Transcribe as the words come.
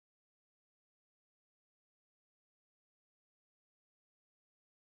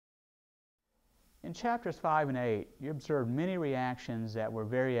In chapters 5 and 8, you observed many reactions that were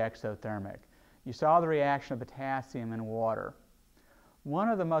very exothermic. You saw the reaction of potassium and water. One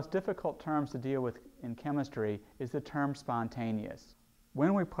of the most difficult terms to deal with in chemistry is the term spontaneous.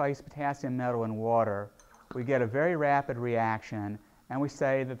 When we place potassium metal in water, we get a very rapid reaction, and we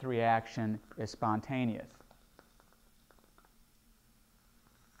say that the reaction is spontaneous.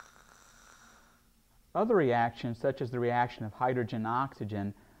 Other reactions, such as the reaction of hydrogen and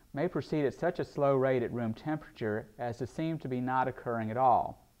oxygen, may proceed at such a slow rate at room temperature as to seem to be not occurring at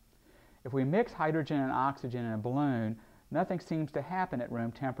all. If we mix hydrogen and oxygen in a balloon, nothing seems to happen at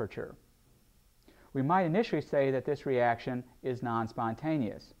room temperature. We might initially say that this reaction is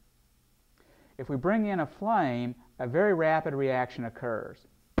non-spontaneous. If we bring in a flame, a very rapid reaction occurs.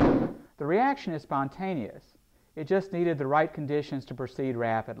 The reaction is spontaneous. It just needed the right conditions to proceed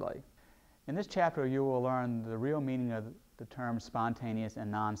rapidly. In this chapter, you will learn the real meaning of the terms spontaneous and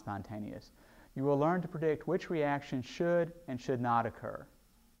non-spontaneous. You will learn to predict which reaction should and should not occur.